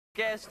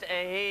Guest,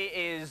 he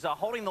is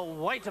holding the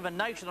weight of a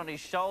nation on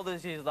his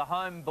shoulders. He's the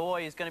home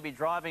boy. He's going to be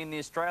driving the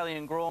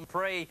Australian Grand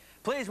Prix.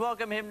 Please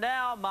welcome him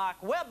now, Mark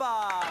Webber.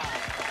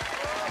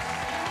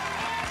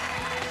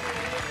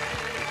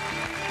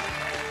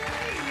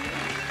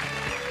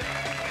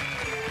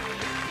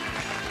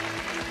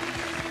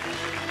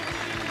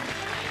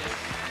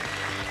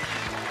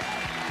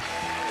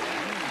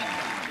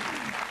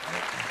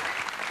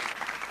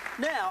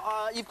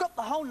 Now, you've got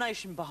the whole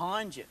nation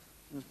behind you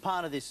as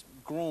part of this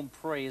Grand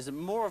Prix. Is it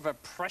more of a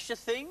pressure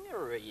thing,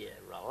 or are you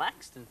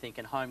relaxed and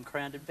thinking home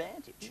crowd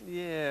advantage?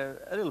 Yeah,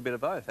 a little bit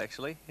of both,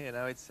 actually. You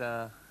know,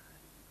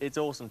 it's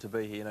awesome to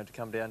be here, you know, to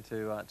come down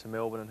to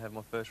Melbourne and have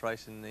my first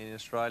race in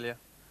Australia.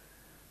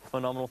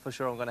 Phenomenal for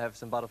sure. I'm going to have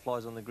some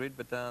butterflies on the grid,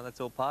 but that's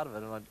all part of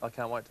it, and I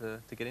can't wait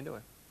to get into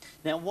it.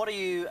 Now, what are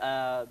you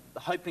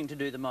hoping to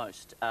do the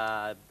most?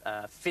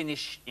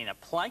 Finish in a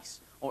place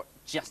or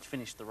just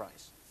finish the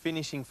race?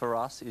 Finishing for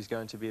us is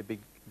going to be a big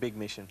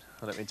mission,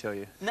 let me tell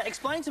you. Now,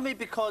 explain to me,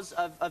 because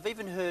I've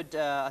even heard,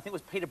 I think it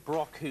was Peter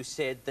Brock who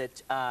said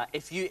that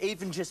if you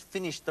even just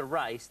finish the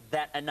race,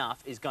 that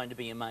enough is going to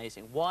be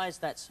amazing. Why is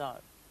that so?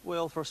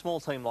 Well, for a small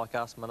team like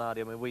us,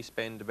 Minardi, I mean, we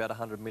spend about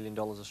 $100 million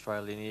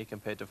Australian a year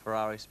compared to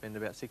Ferrari spend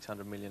about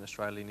 600 million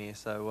Australian a year.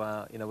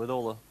 So, you know, with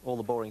all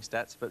the boring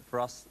stats, but for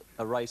us,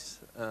 a race,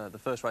 the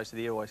first race of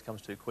the year always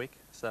comes too quick.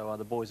 So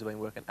the boys have been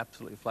working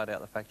absolutely flat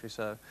out the factory.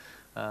 So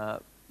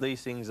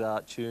these things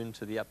are tuned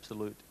to the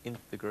absolute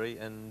nth degree,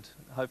 and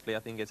hopefully our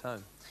thing gets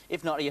home.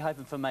 If not, are you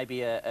hoping for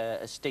maybe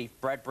a Steve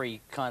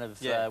Bradbury kind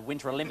of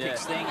Winter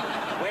Olympics thing,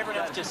 where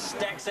everyone else just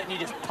stacks it and you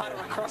just putter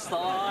across the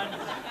line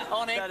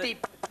on empty?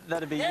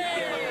 That'd be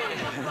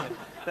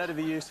that'd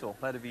be useful.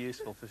 That'd be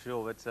useful for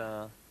sure.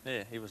 But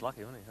yeah, he was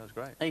lucky, wasn't he? That was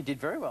great. He did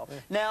very well. Yeah.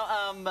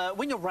 Now,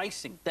 when you're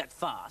racing that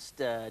fast,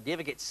 do you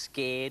ever get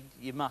scared?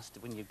 You must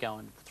when you're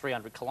going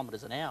 300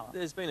 kilometres an hour.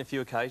 There's been a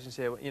few occasions,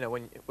 yeah. You know,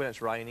 when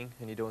it's raining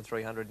and you're doing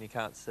 300 and you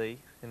can't see,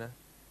 you know,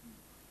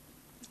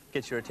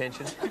 gets your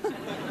attention.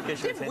 Do you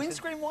have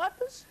windscreen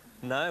wipers?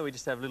 No, we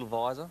just have a little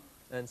visor.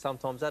 And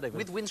sometimes that even...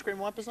 With windscreen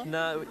wipers on?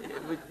 No,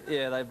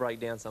 yeah, they break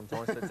down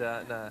sometimes, but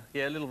no.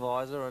 Yeah, a little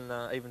visor,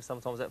 and even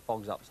sometimes that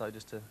fogs up, so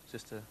just to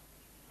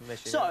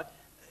mesh it. So,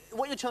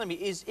 what you're telling me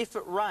is if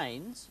it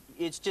rains,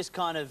 it's just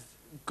kind of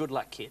good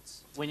luck,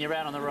 kids. When you're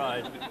out on the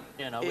road,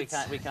 you know, we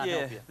can't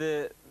help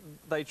you.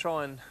 They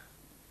try and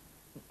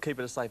keep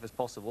it as safe as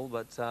possible,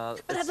 but...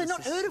 But have they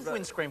not heard of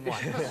windscreen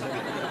wipers?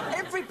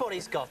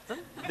 Everybody's got them.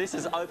 This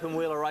is open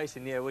wheeler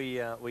racing, yeah, we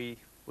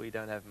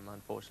don't have them,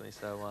 unfortunately,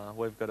 so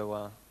we've got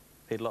to...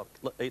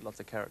 Eat lots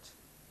of carrots.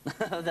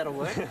 That'll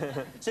work.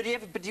 So do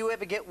you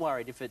ever get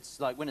worried if it's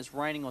like when it's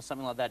raining or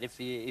something like that? If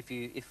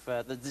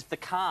the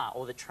car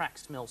or the track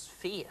smells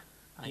fear,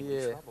 ain't you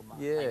in trouble, Mark?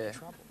 Yeah. Ain't you in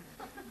trouble?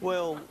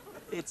 Well,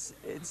 it's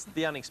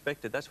the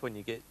unexpected. That's when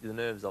you get the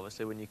nerves,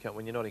 obviously, when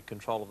you're not in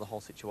control of the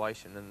whole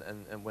situation,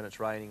 and when it's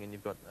raining and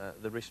you've got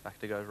the risk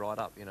factor goes right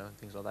up, you know, and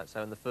things like that.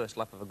 So in the first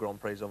lap of a Grand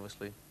Prix,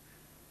 obviously,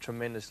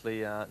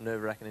 tremendously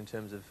nerve-wracking in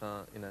terms of,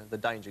 you know, the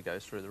danger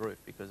goes through the roof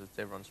because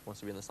everyone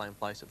wants to be in the same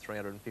place at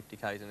 350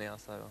 k's an hour,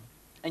 so...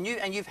 And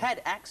you've had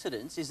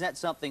accidents. Is that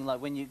something like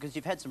when you... Because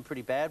you've had some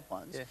pretty bad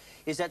ones. Yeah.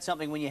 Is that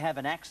something when you have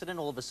an accident,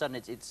 all of a sudden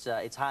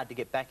it's hard to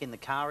get back in the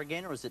car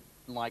again, or is it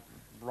like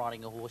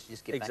riding a horse, you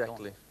just get back on?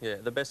 Exactly, yeah.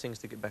 The best thing is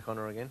to get back on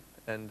her again,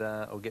 and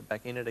or get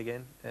back in it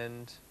again,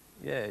 and,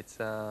 yeah, it's...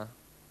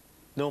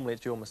 normally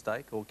it's your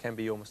mistake, or can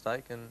be your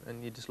mistake,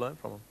 and you just learn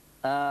from them.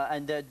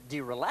 Do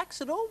you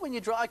relax at all when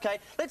you drive? Okay,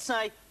 let's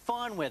say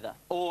fine weather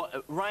or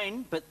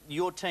rain, but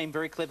your team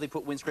very cleverly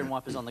put windscreen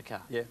wipers on the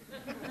car. Yeah.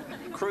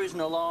 Cruising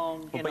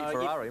along. Well, beat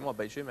Ferrari. You might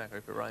beat Schumacher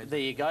if it rains. There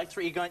you go.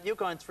 You're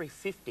going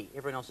 350.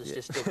 Everyone else is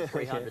just still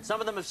 300. Yeah.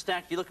 Some of them have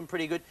stacked. You're looking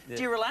pretty good. Yeah.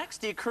 Do you relax?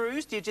 Do you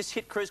cruise? Do you just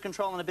hit cruise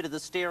control and a bit of the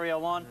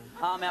stereo on,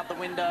 arm out the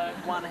window,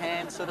 one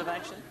hand sort of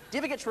action? Do you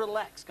ever get to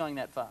relax going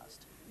that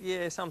fast?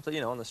 Yeah, sometimes,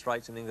 you know, on the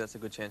straights and things, that's a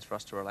good chance for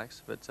us to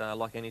relax. But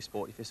like any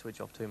sport, if you switch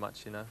off too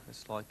much, you know,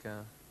 it's like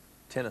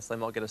tennis. They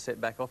might get a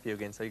set back off you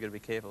again, so you've got to be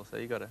careful. So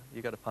you got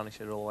to punish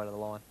it all the way to the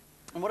line.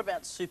 And what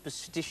about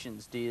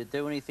superstitions? Do you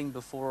do anything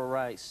before a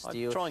race? Do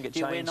you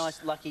wear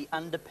nice lucky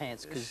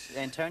underpants? Because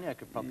Antonio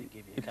could probably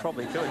give you. He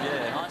probably could,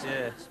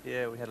 yeah.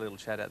 Yeah, we had a little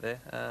chat out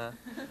there.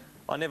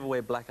 I never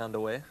wear black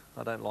underwear.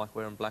 I don't like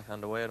wearing black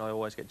underwear, and I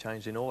always get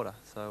changed in order.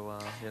 So,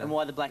 you know. And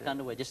why the black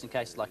underwear? Just in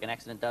case like an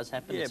accident does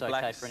happen, it's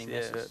okay for any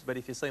messes? But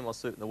if you see my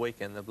suit in the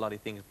weekend, the bloody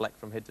thing's black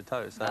from head to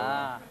toe,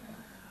 so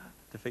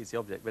defeats the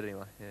object, but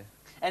anyway, yeah.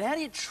 And how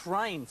do you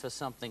train for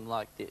something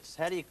like this?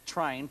 How do you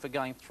train for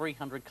going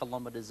 300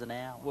 kilometres an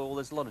hour? Well,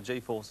 there's a lot of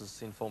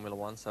G-forces in Formula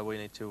One, so we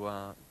need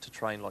to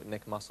train like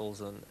neck muscles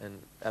and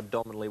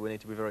abdominally we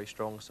need to be very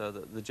strong, so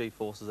that the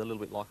G-force is a little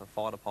bit like a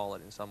fighter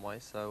pilot in some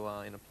ways, so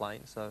in a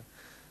plane. So a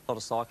lot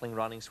of cycling,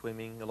 running,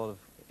 swimming, a lot of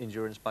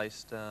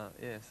endurance-based,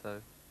 yeah, so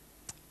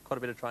quite a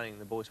bit of training.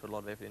 The boys put a lot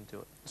of effort into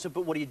it. So,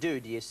 but what do?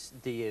 Do you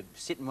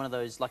sit in one of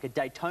those, like a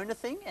Daytona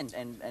thing,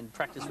 and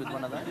practice with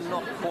one of those?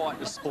 Not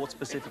quite as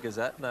sport-specific as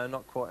that. No,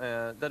 not quite.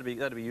 That'd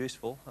be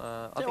useful.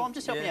 I'm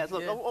just helping you out.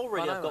 Look,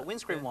 already I've got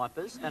windscreen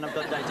wipers and I've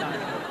got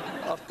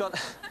Daytona. I've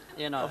got.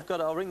 You know.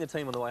 I'll ring the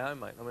team on the way home,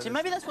 mate. I mean, See,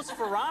 maybe that's what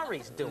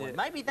Ferrari's doing. Yeah,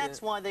 Maybe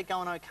that's why they're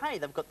going okay.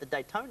 They've got the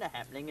Daytona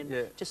happening,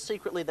 and just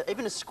secretly,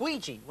 even a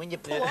squeegee when you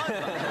pull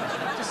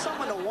over, just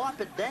someone to wipe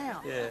it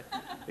down. Yeah,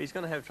 he's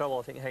going to have trouble,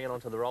 I think, hanging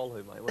on to the roll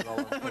hoop, mate,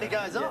 when he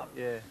goes up.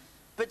 Yeah.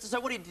 But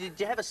so, did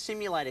you have a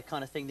simulator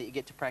kind of thing that you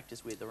get to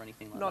practice with, or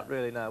anything like that? Not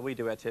really, no. We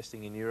do our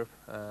testing in Europe.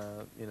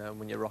 You know,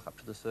 when you rock up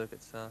to the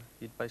circuits,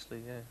 you'd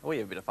basically, we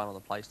have a bit of fun on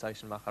the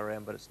PlayStation, muck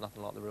around, but it's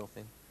nothing like the real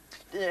thing.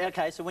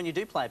 Okay, so when you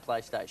do play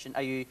PlayStation,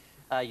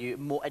 are you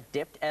more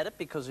adept at it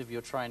because of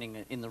your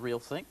training in the real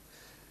thing?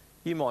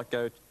 You might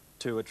go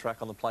to a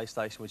track on the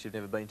PlayStation which you've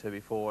never been to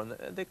before, and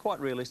they're quite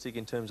realistic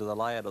in terms of the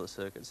layout of the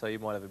circuit, so you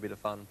might have a bit of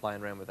fun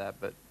playing around with that,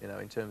 but, you know,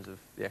 in terms of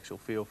the actual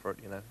feel for it,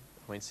 you know,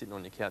 I mean, sitting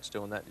on your couch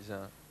doing that is,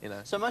 you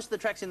know... So most of the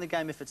tracks in the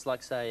game, if it's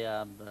like, say,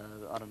 I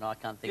don't know, I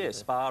can't think of it.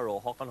 Spa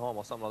or Hockenheim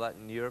or something like that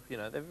in Europe, you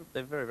know,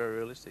 they're very, very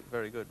realistic,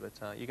 very good,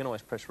 but you can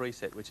always press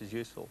reset, which is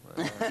useful.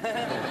 You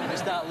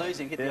start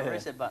losing, hit the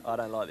reset button. I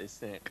don't like this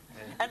thing.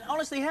 And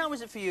honestly, how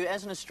was it for you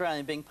as an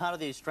Australian, being part of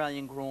the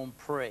Australian Grand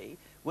Prix?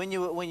 When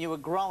you were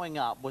growing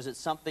up, was it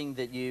something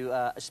that you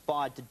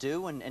aspired to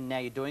do, and now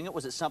you're doing it?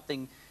 Was it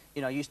something,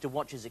 you know, you used to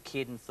watch as a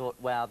kid and thought,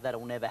 wow,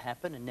 that'll never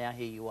happen, and now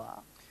here you are?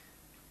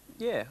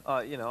 Yeah,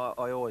 you know,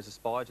 I always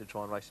aspired to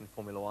try and race in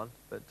Formula One,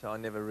 but I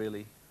never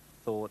really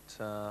thought,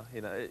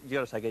 you know, you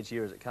got to take each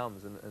year as it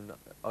comes, and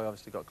I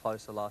obviously got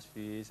close the last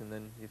few years, and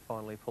then you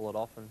finally pull it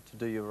off, and to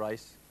do your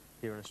race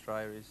here in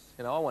Australia is,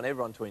 you know, I want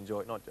everyone to enjoy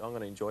it. Not I'm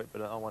going to enjoy it,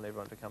 but I want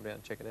everyone to come down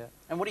and check it out.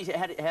 And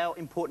how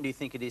important do you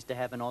think it is to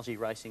have an Aussie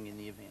racing in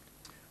the event?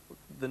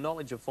 The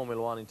knowledge of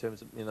Formula One in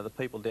terms of, you know, the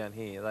people down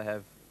here, they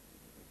have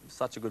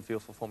such a good feel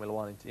for Formula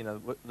One. You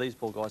know, these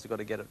poor guys have got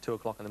to get at 2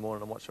 o'clock in the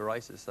morning and watch the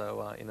races.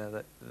 So you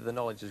know, the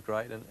knowledge is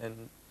great,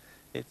 and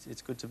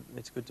it's good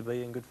to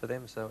be and good for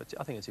them. So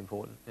I think it's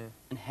important. Yeah.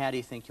 And how do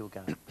you think you'll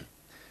go?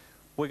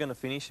 We're going to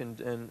finish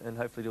and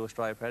hopefully do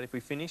Australia proud. If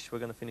we finish, we're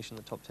going to finish in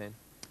the top 10.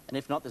 And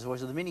if not, there's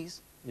always the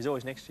minis. There's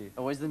always next year.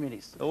 Always the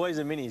minis. Always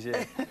the minis,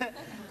 yeah.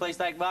 Please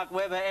thank Mark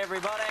Webber,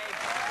 everybody.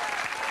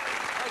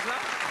 Thanks,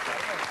 Mark.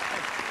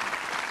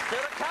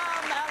 Still to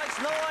come, Alex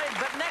Lloyd,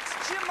 but next,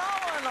 Jim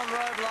Owen on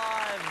Road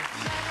Live.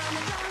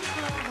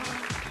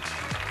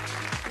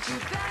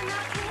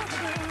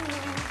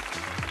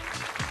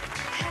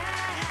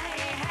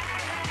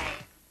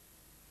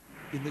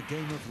 In the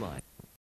game of life,